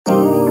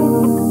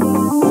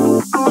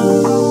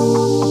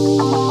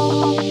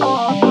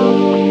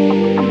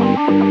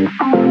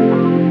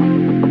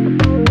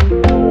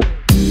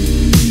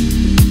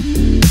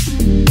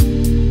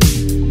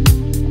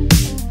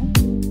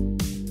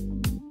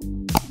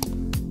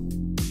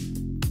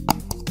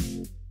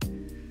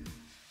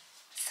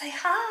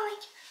hi.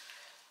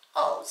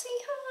 Oh, say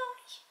hi.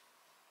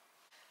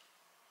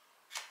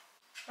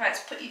 Right,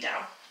 let's put you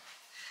down.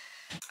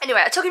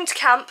 Anyway, I took him to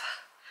camp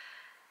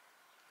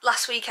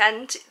last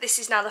weekend. This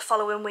is now the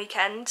following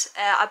weekend.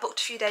 I booked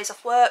a few days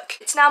off work.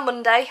 It's now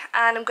Monday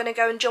and I'm going to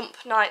go and jump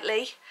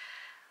nightly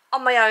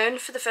on my own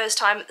for the first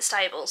time at the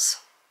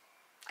stables.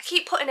 I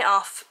keep putting it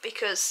off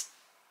because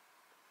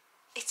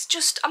it's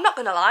just, I'm not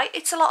going to lie,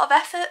 it's a lot of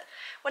effort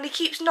when he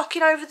keeps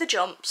knocking over the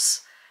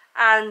jumps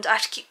and I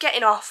have to keep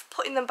getting off,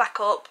 putting them back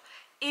up.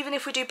 Even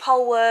if we do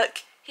pole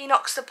work, he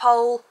knocks the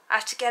pole, I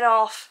have to get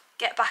off,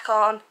 get back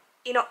on,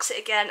 he knocks it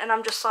again, and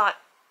I'm just like,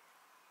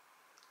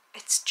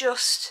 it's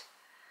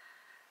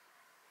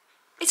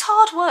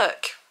hard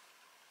work.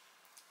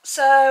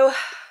 So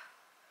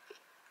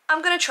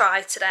I'm going to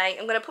try today.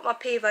 I'm going to put my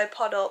Pivo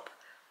pod up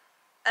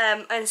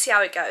and see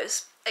how it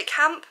goes. At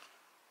camp,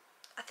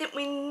 I think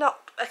we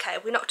knocked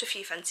a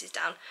few fences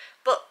down,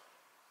 but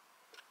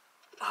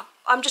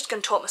I'm just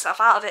going to talk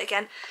myself out of it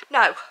again.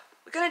 No,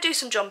 we're going to do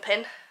some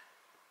jumping.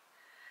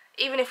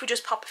 Even if we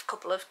just pop a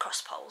couple of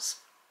cross poles,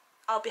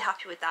 I'll be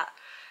happy with that.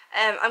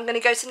 I'm going to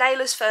go to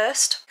Naylor's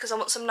first because I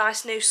want some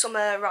nice new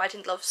summer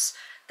riding gloves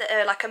that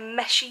are like a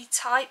meshy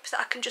type that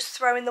I can just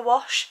throw in the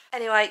wash.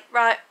 Anyway,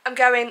 right, I'm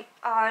going.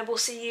 I will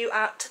see you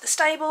at the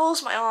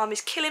stables. My arm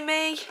is killing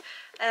me.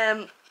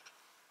 And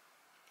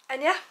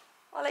yeah,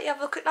 I'll let you have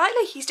a look at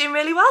Nightly. He's doing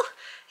really well.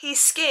 His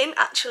skin,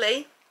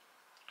 actually,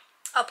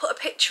 I'll put a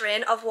picture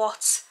in of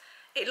what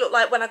it looked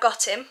like when I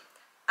got him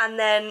and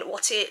then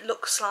what it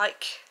looks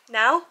like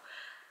now.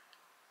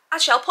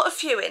 Actually, I'll put a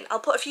few in. I'll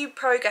put a few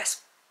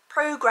progress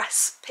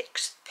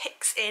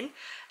pics in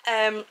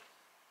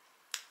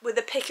with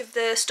a pic of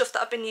the stuff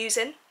that I've been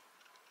using,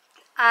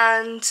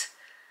 and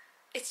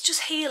it's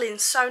just healing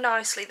so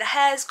nicely. The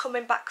hair's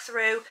coming back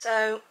through,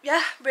 so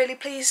yeah, really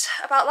pleased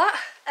about that.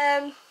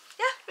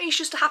 Yeah, he's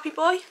just a happy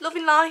boy,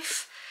 loving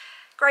life,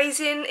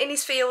 grazing in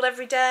his field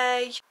every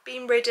day,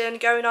 being ridden,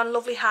 going on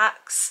lovely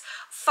hacks.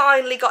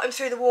 Finally got him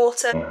through the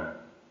water.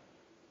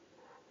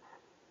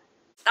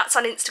 That's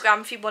on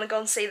Instagram if you want to go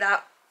and see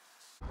that.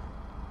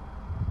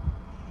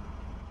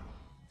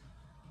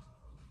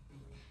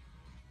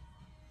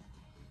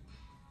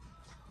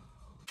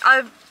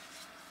 I've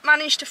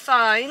managed to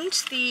find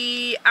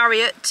the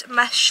Ariat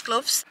mesh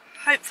gloves.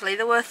 Hopefully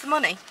they're worth the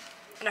money.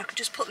 And I could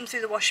just put them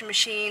through the washing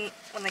machine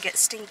when they get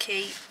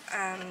stinky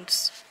and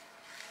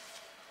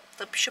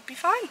they should be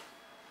fine.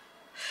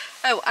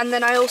 Oh, and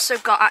then I also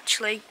got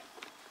actually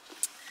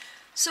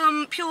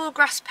some pure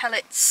grass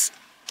pellets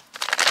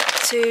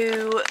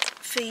to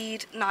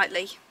feed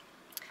Nightly,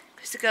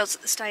 because the girls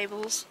at the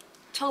stables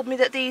told me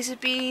that these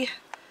would be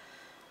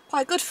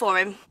quite good for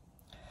him.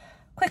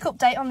 Quick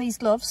update on these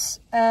gloves.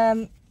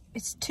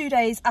 It's 2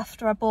 days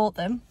after I bought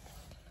them.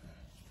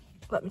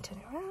 Let me turn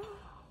it around.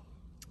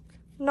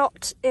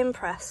 Not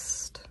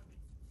impressed.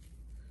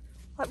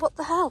 Like, what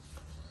the hell?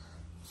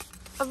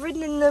 I've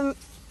ridden in them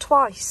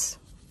twice.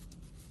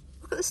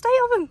 Look at the state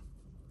of them.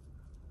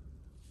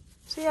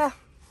 So yeah,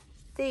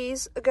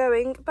 these are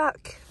going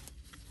back.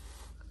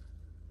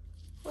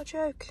 What a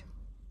joke.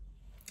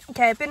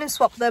 Okay, I've been and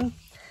swapped them,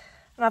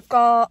 and I've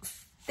got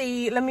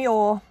the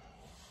Lemure,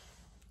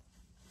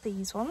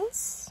 these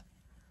ones.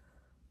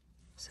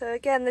 So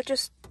again, they're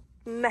just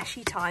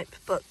meshy type,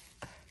 but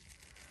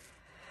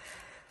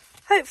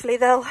hopefully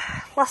they'll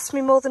last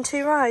me more than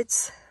 2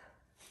 rides.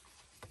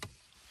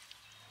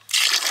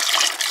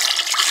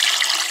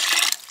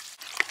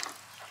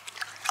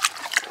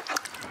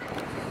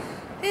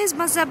 Here's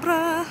my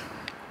zebra.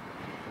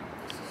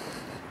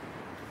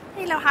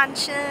 Hello,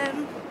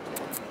 handsome.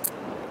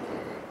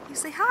 You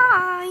say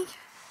hi.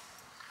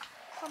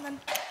 Come on then.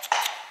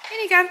 Here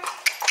you go.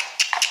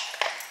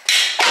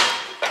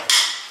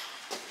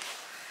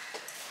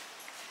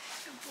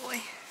 Good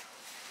boy.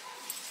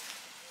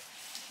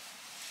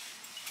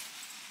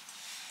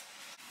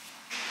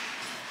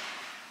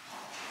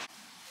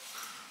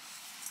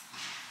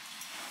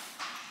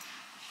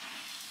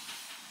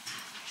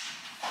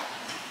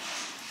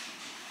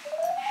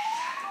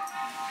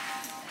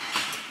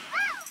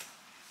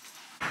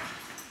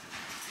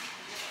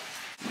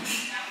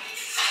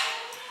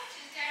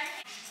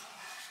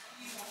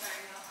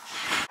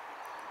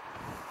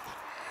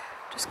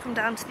 Just come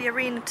down to the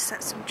arena to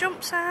set some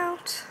jumps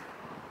out.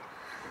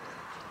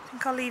 I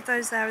think I'll leave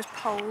those there as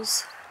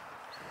poles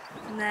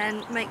and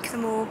then make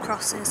them all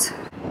crosses.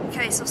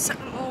 Okay, so I've set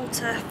them all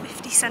to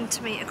 50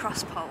 centimetre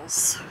cross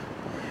poles.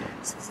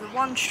 So there's the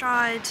one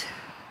stride,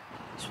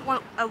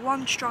 a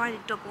one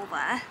strided double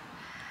there.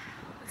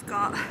 We've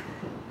got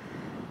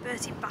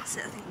Bertie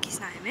Bassett, I think his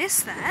name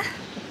is, there.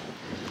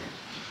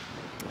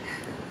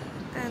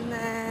 And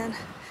then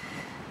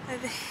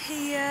over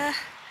here,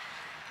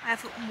 I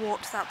haven't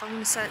walked that, but I'm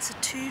going to say it's a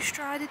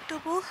 2-strided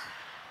double.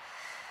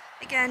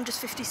 Again,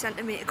 just 50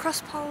 centimetre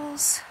cross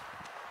poles.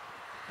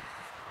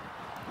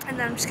 And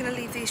then I'm just going to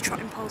leave these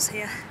trotting poles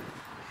here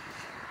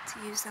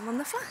to use them on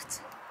the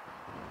flat.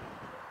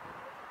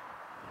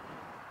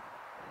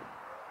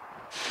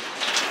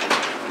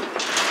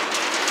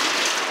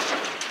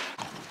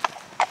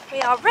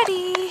 We are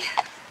ready.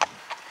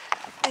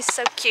 He's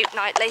so cute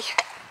nightly.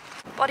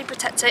 Body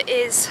protector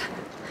is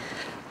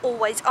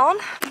always on.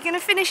 You're going to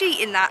finish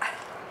eating that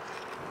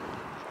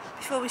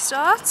before we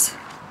start?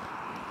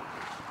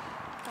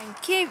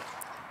 Thank you.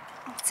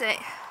 That's it.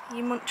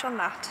 You munch on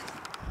that.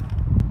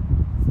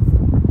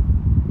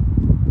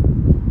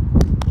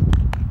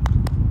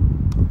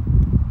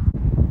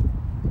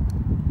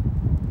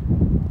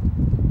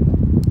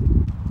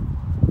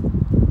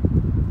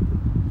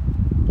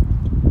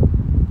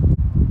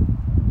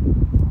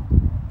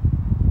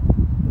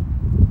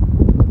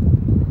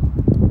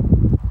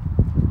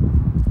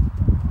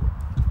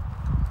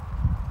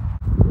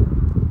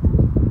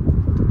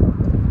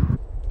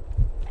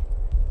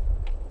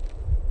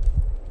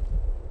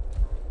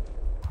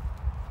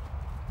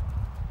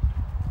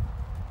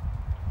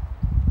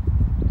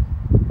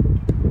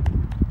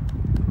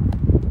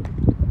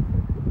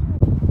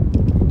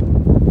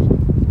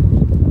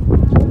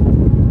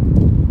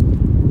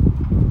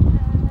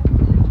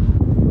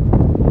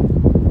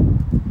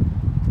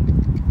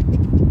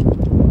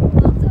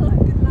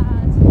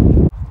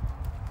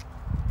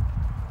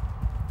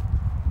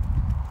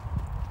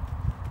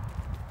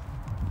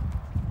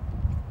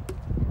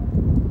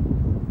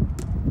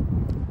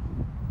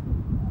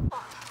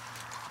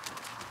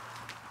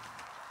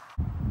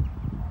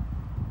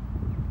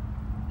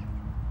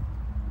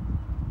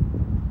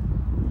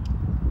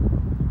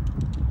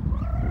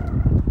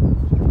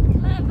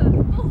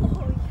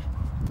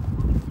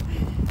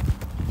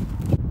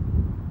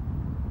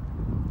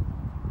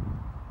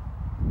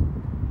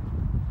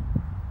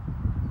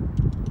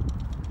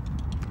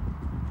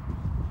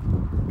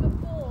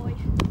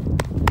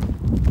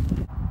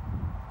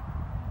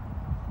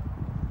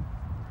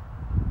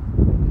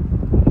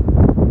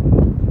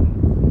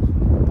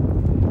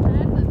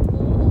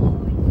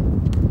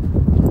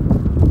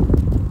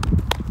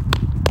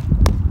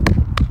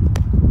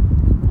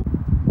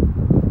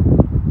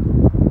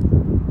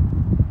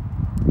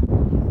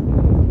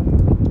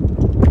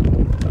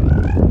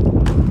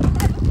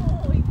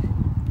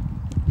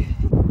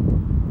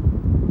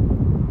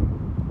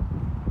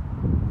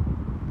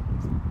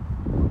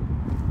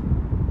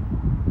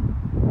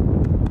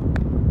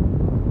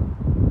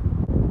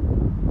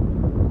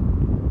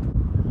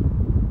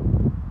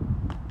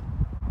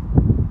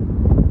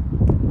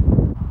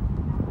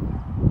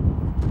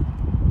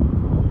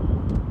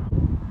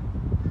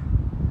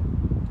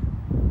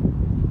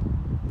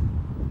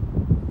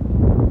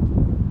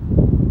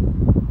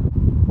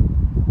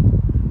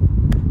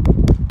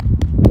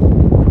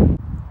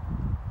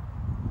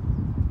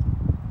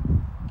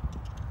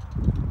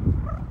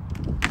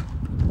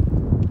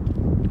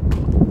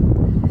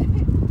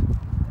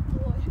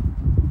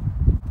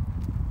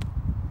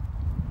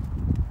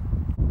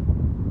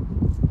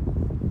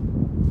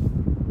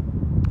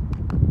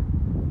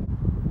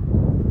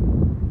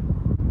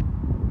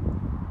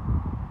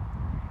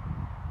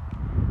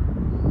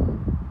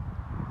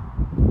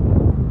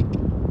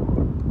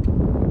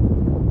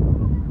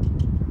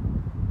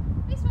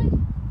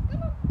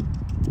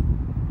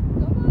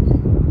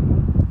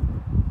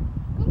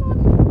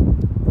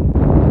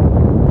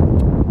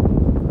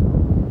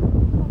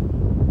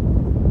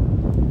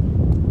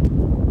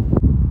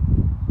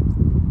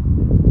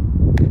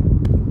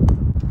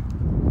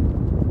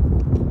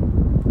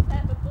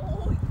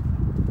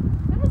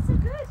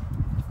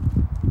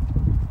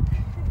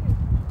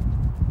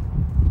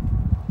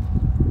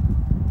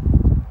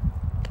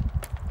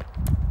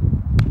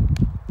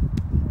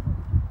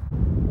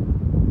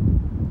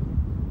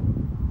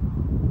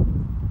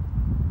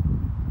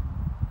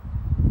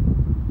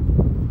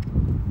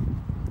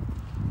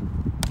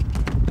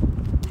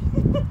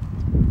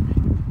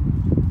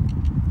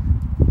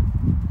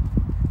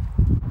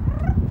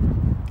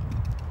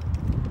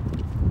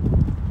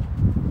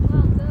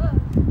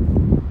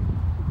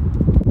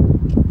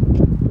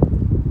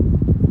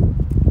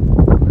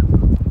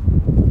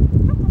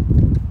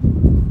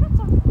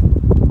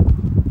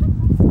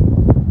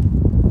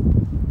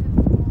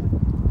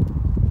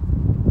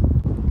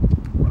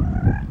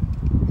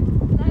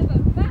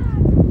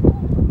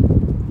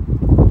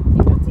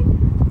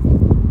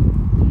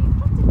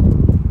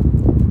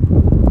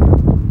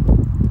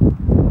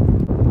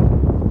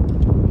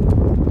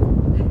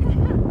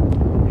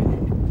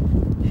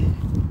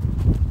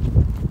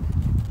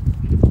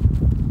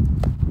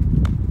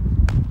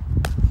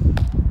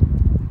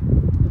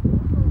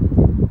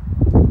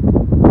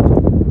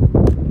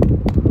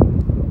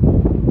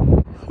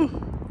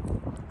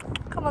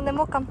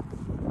 Welcome.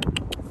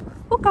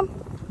 Welcome.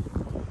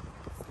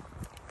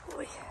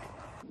 Boy.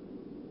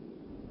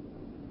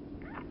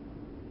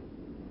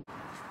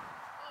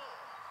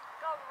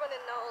 God,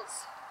 running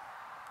nose.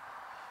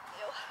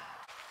 Ew.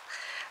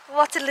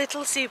 What a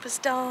little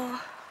superstar.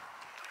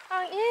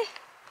 Aren't you?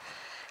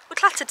 We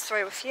clattered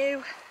through a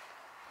few.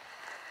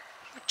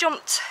 We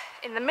jumped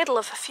in the middle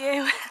of a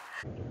few.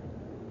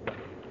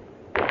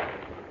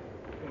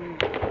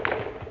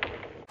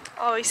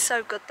 Oh, he's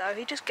so good though,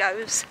 he just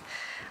goes.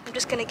 I'm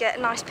just going to get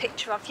a nice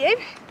picture of you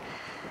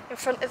in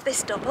front of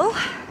this double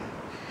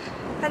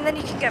and then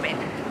you can go in.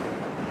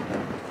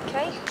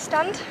 Okay,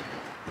 stand.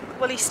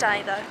 Will he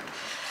stay though?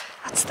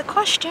 That's the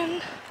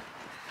question.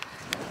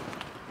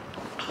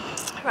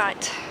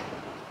 Right.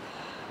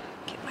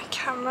 Get my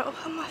camera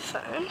up on my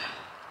phone.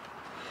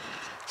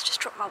 Let's just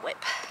drop my whip.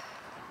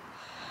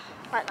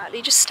 Right,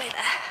 lightly, just stay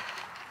there.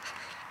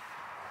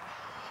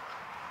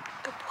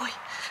 Good boy.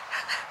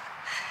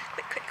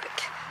 Quick, quick,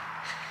 quick.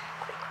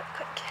 Quick, quick,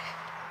 quick.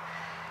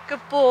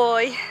 Good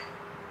boy.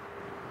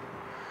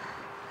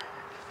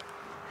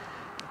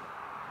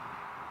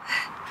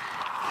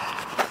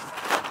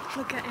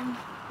 Look at him.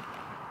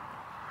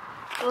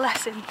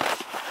 Bless him.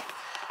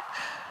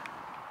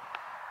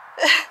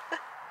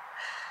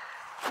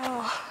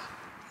 Oh,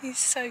 he's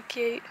so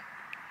cute.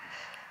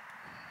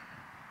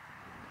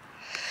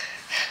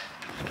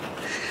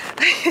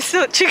 He's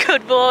such a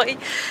good boy.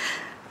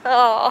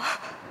 Oh.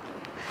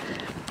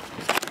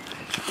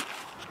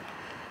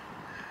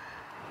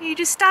 You're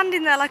just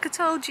standing there like I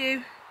told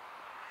you.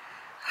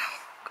 Oh,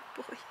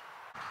 good boy.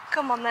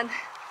 Come on then.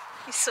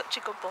 He's such a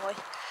good boy.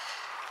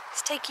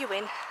 Let's take you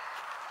in.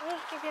 Yeah,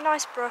 give you a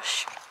nice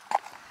brush.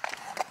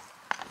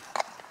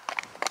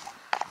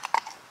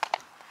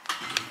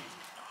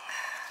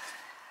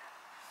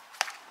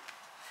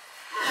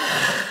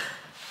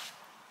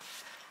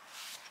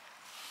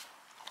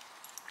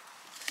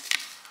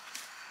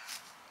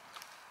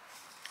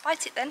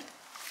 Bite it then.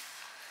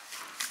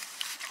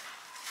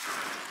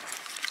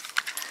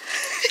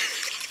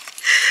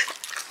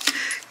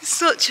 He's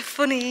such a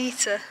funny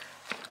eater.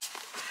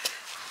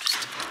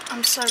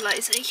 I'm so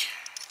lazy.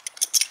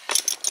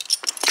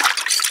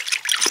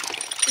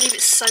 Leave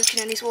it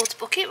soaking in his water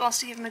bucket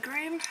whilst I give him a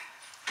groom.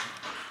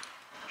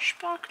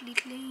 Sparkly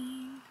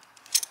clean.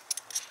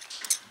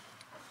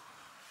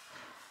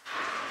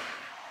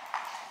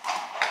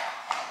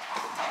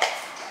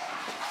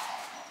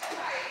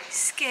 His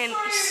skin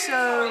is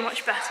so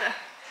much better.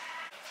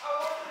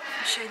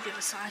 I'll show you the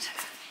other side.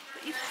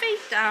 Put your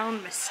feet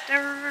down,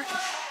 mister.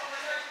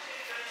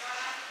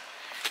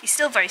 He's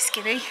still very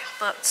skinny,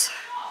 but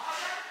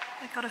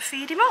we've got to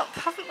feed him up,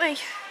 haven't we?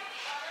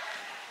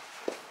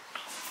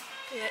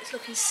 Yeah, it's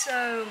looking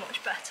so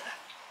much better.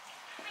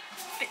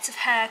 Bits of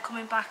hair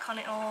coming back on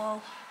it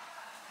all.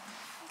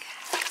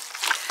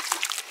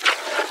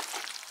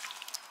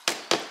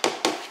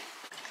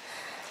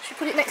 Should we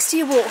put it next to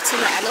your water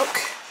there, look?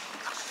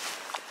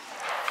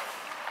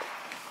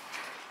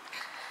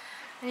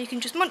 And you can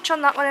just munch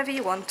on that whenever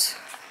you want.